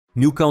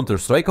New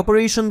Counter-Strike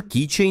operation,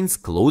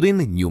 keychains, clothing,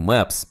 new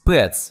maps,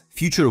 pets,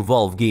 future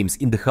Valve games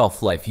in the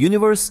Half-Life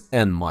universe,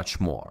 and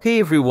much more. Hey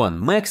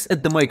everyone, Max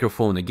at the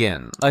microphone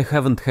again. I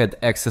haven't had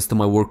access to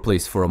my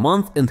workplace for a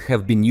month and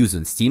have been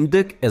using Steam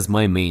Deck as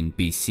my main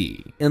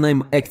PC. And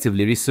I'm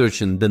actively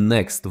researching the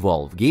next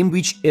Valve game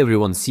which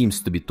everyone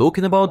seems to be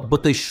talking about,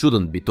 but I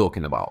shouldn't be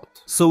talking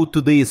about. So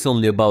today is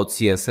only about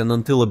CS, and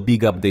until a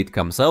big update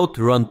comes out,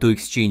 run to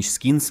exchange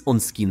skins on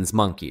Skins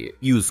Monkey.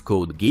 Use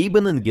code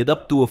GABEN and get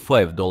up to a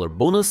 $5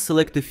 bonus,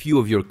 select a few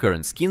of your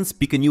current skins,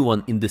 pick a new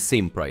one in the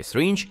same price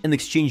range, and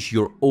exchange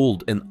your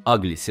old and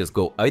ugly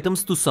CSGO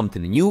items to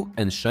something new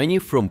and shiny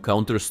from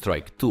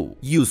Counter-Strike 2.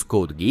 Use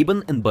code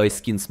GABEN and buy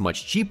skins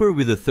much cheaper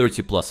with a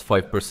 30 plus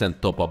 5%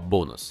 top-up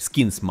bonus.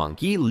 Skins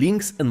Monkey,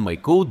 links and my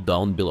code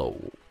down below.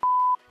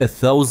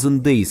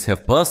 1,000 days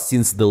have passed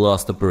since the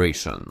last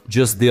operation.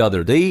 Just the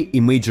other day, a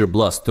major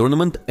Blast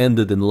tournament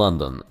ended in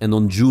London, and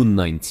on June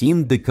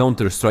 19, the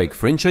Counter-Strike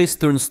franchise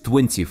turns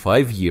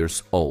 25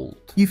 years old.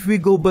 If we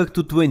go back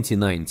to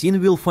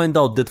 2019, we'll find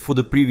out that for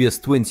the previous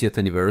 20th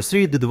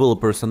anniversary, the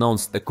developers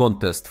announced a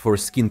contest for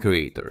skin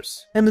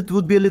creators. And it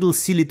would be a little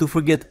silly to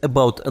forget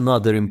about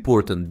another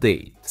important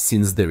date.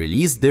 Since the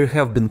release, there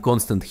have been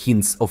constant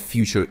hints of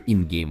future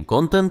in-game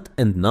content,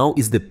 and now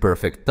is the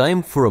perfect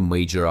time for a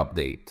major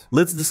update.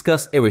 Let's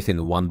discuss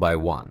everything one by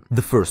one.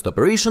 The first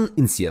operation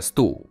in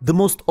CS2. The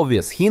most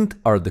obvious hint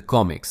are the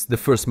comics, the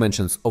first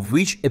mentions of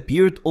which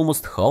appeared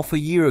almost half a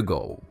year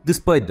ago.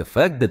 Despite the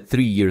fact that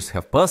 3 years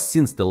have passed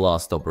since the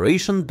last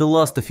operation, the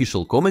last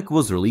official comic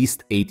was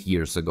released 8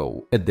 years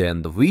ago, at the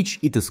end of which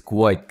it is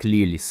quite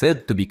clearly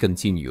said to be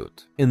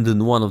continued. And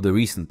in one of the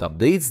recent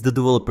updates, the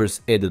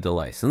developers added a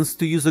license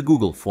to use a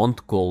Google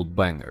font called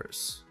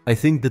Bangers. I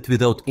think that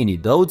without any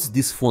doubts,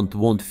 this font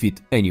won't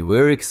fit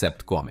anywhere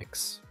except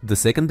comics. The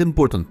second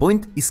important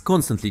point is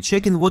constantly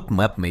checking what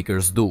map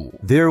makers do.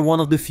 They are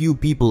one of the few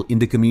people in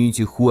the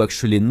community who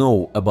actually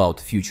know about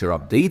future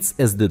updates,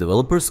 as the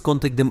developers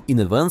contact them in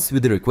advance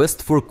with a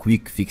request for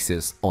quick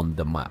fixes on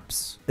the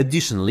maps.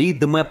 Additionally,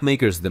 the map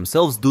makers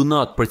themselves do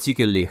not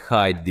particularly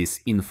hide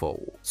this info.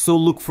 So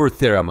look for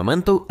Terra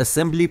Memento,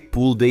 Assembly,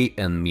 Pool Day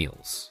and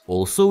Meals.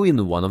 Also,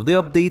 in one of the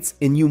updates,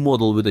 a new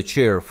model with a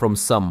chair from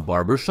some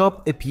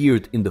barbershop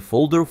appeared in the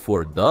folder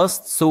for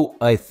Dust, so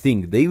I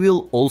think they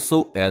will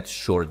also add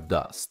Short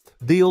Dust.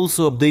 They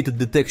also updated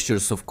the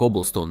textures of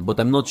Cobblestone, but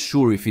I'm not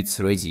sure if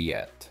it's ready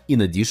yet.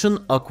 In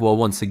addition, Aqua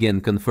once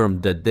again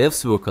confirmed that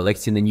devs were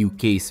collecting a new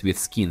case with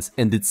skins,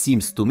 and it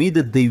seems to me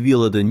that they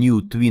will add a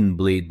new twin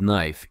blade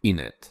knife in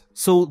it.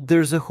 So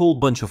there's a whole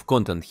bunch of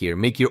content here,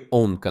 make your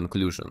own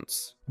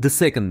conclusions. The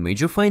second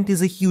major find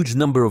is a huge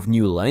number of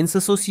new lines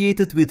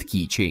associated with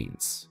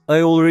keychains.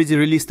 I already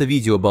released a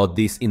video about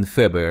this in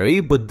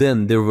February, but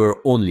then there were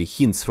only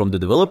hints from the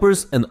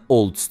developers and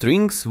old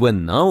strings,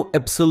 when now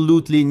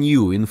absolutely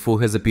new info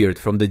has appeared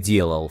from the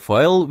DLL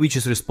file, which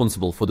is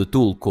responsible for the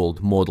tool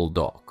called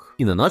ModelDoc.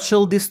 In a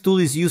nutshell, this tool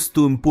is used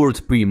to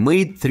import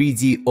pre-made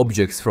 3D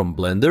objects from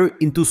Blender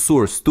into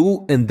Source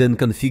 2 and then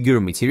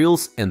configure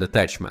materials and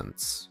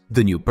attachments.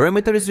 The new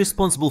parameter is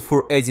responsible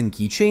for adding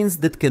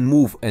keychains that can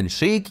move and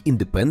shake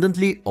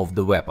independently of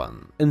the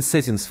weapon, and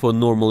settings for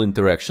normal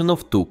interaction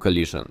of two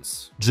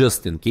collisions.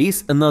 Just in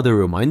case, another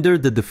reminder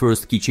that the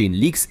first keychain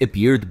leaks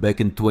appeared back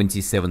in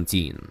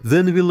 2017.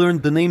 Then we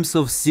learned the names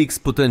of 6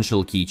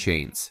 potential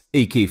keychains: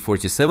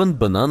 AK-47,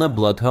 Banana,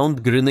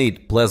 Bloodhound,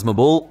 Grenade, Plasma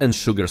Ball and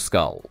Sugar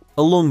Skull.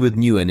 Along with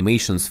new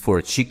animations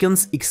for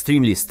chickens,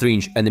 extremely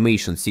strange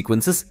animation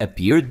sequences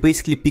appeared,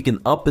 basically picking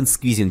up and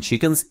squeezing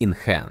chickens in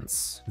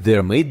hands.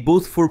 They're made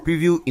both for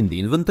preview in the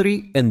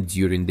inventory and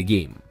during the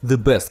game. The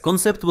best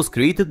concept was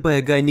created by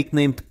a guy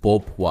nicknamed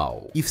Pop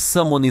Wow. If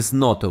someone is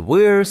not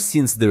aware,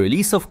 since the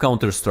release of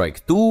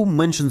Counter-Strike 2,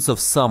 mentions of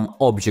some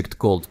object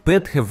called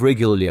pet have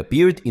regularly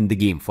appeared in the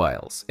game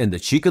files, and the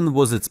chicken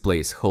was its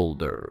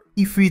placeholder.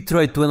 If we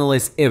try to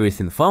analyze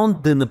everything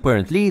found, then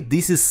apparently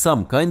this is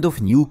some kind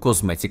of new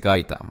cosmetic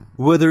item.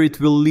 Whether it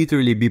will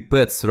literally be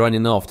pets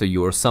running after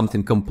you or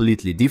something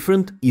completely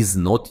different is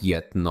not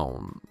yet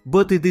known.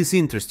 But it is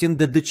interesting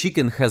that the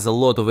chicken has a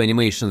lot of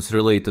animations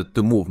related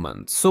to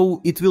movement,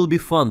 so it will be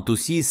fun to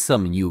see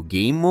some new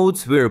game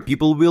modes where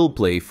people will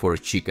play for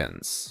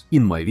chickens.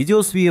 In my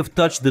videos we have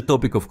touched the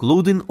topic of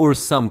clothing or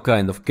some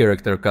kind of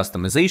character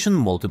customization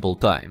multiple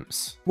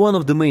times. One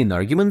of the main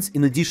arguments,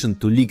 in addition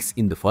to leaks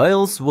in the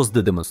files, was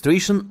the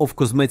demonstration of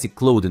cosmetic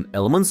clothing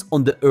elements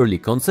on the early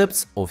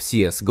concepts of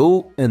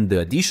CSGO and the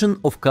addition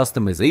of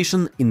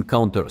customization in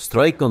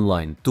Counter-Strike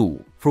Online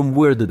 2, from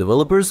where the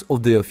developers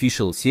of the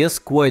official CS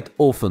quite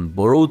often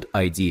borrowed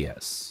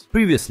ideas.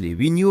 Previously,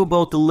 we knew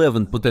about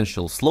 11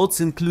 potential slots,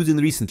 including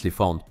recently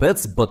found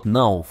pets, but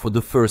now, for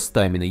the first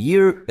time in a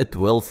year, a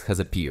 12th has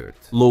appeared.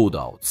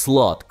 Loadout,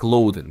 slot,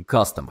 clothing,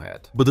 custom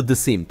head. But at the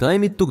same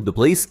time, it took the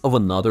place of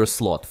another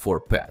slot for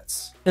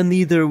pets. And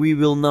either we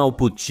will now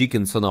put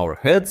chickens on our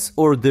heads,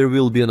 or there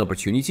will be an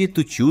opportunity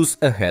to choose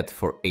a head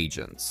for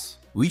agents.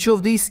 Which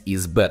of these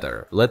is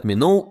better? Let me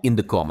know in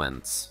the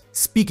comments.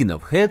 Speaking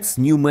of heads,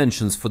 new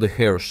mentions for the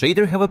hair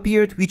shader have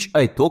appeared, which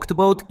I talked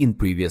about in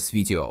previous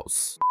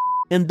videos.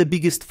 And the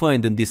biggest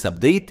find in this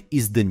update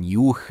is the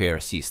new hair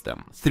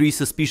system. 3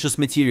 suspicious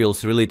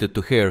materials related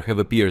to hair have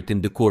appeared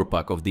in the core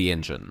pack of the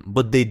engine,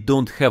 but they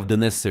don't have the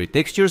necessary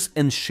textures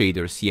and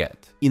shaders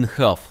yet. In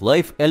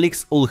Half-Life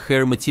Alyx, all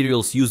hair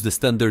materials use the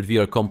standard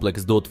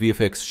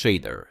VRComplex.vfx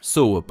shader,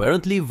 so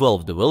apparently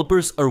Valve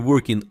developers are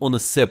working on a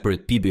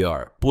separate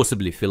PBR,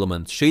 possibly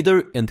filament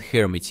shader and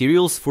hair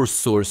materials for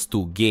Source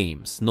 2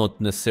 games,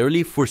 not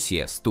necessarily for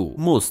CS2.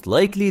 Most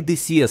likely the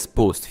CS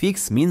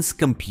postfix means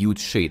compute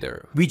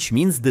shader, which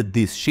means that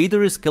this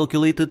shader is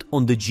calculated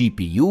on the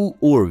GPU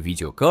or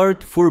video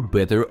card for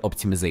better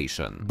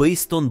optimization.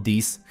 Based on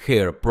this,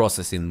 hair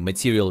processing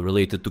material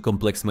related to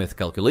complex math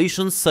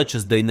calculations such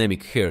as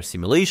dynamic hair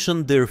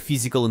simulation, their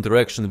physical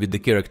interaction with the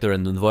character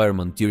and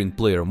environment during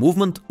player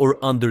movement or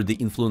under the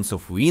influence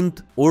of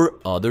wind or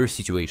other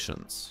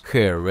situations.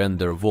 Hair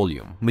render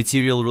volume,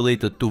 material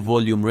related to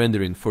volume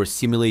rendering for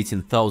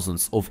simulating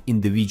thousands of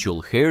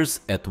individual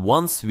hairs at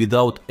once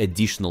without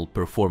additional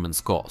performance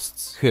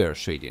costs. Hair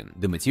shading,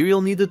 the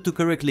material needed to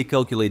correctly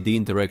calculate the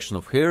interaction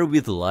of hair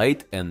with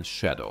light and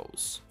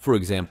shadows. For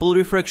example,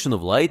 refraction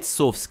of light,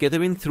 soft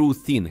scattering through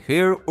thin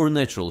hair or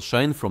natural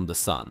shine from the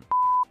sun.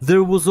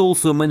 There was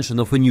also mention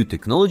of a new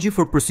technology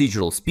for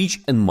procedural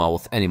speech and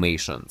mouth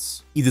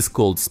animations. It is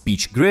called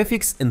Speech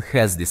Graphics and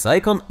has this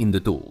icon in the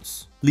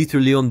tools.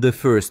 Literally on the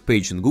first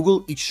page in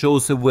Google, it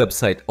shows a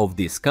website of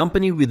this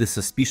company with a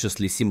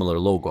suspiciously similar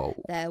logo.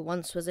 There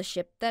once was a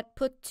ship that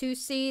put to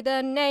sea.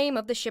 The name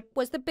of the ship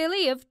was the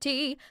Billy of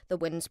Tea. The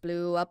winds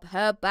blew up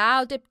her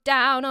bow, dipped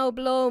down. Oh,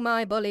 blow,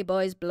 my bully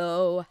boys,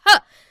 blow.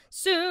 Ha!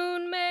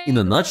 Soon may... In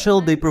a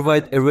nutshell, they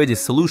provide a ready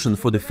solution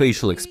for the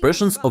facial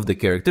expressions of the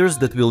characters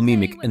that will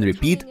mimic and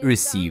repeat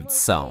received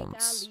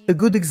sounds. A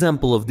good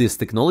example of this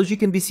technology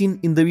can be seen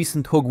in the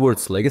recent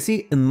Hogwarts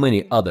Legacy and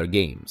many other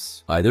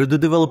games. Either the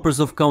developers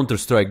of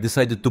Counter-Strike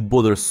decided to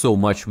bother so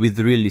much with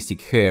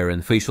realistic hair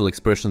and facial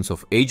expressions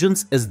of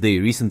agents as they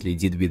recently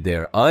did with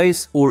their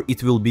eyes, or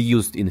it will be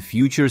used in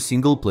future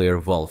single-player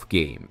Valve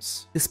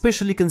games.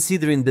 Especially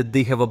considering that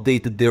they have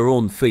updated their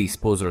own face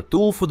poser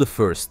tool for the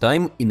first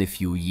time in a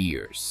few years.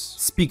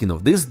 Speaking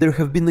of this, there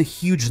have been a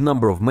huge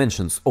number of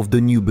mentions of the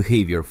new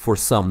behavior for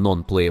some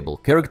non-playable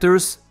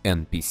characters,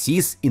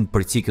 NPCs, in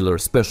particular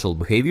special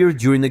behavior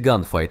during a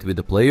gunfight with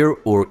a player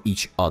or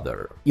each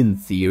other. In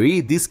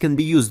theory, this can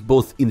be used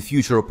both in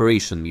future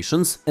operation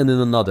missions and in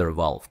another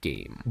Valve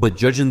game. But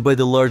judging by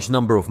the large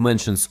number of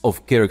mentions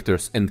of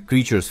characters and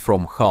creatures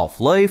from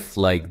Half-Life,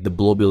 like the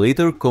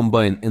Blobulator,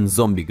 Combine and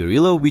Zombie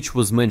Gorilla, which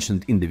was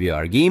mentioned in the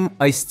VR game,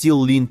 I still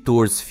lean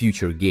towards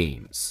future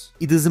games.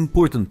 It is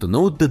important to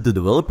note that the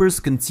developers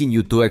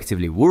continue to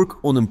actively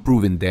work on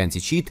improving the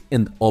anti-cheat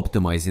and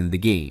optimizing the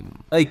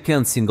game. I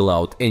can't single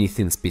out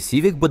anything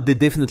specific, but they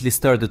definitely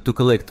started to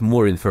collect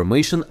more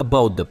information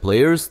about the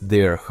players,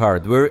 their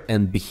hardware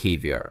and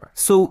behavior.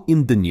 So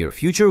in the near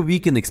future we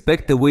can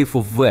expect a wave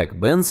of VAC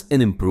bans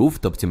and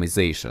improved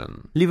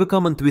optimization. Leave a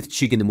comment with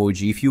chicken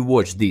emoji if you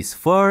watched this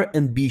far,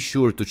 and be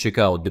sure to check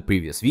out the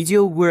previous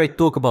video where I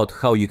talk about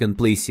how you can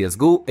play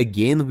CSGO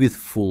again with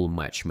full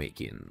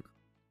matchmaking.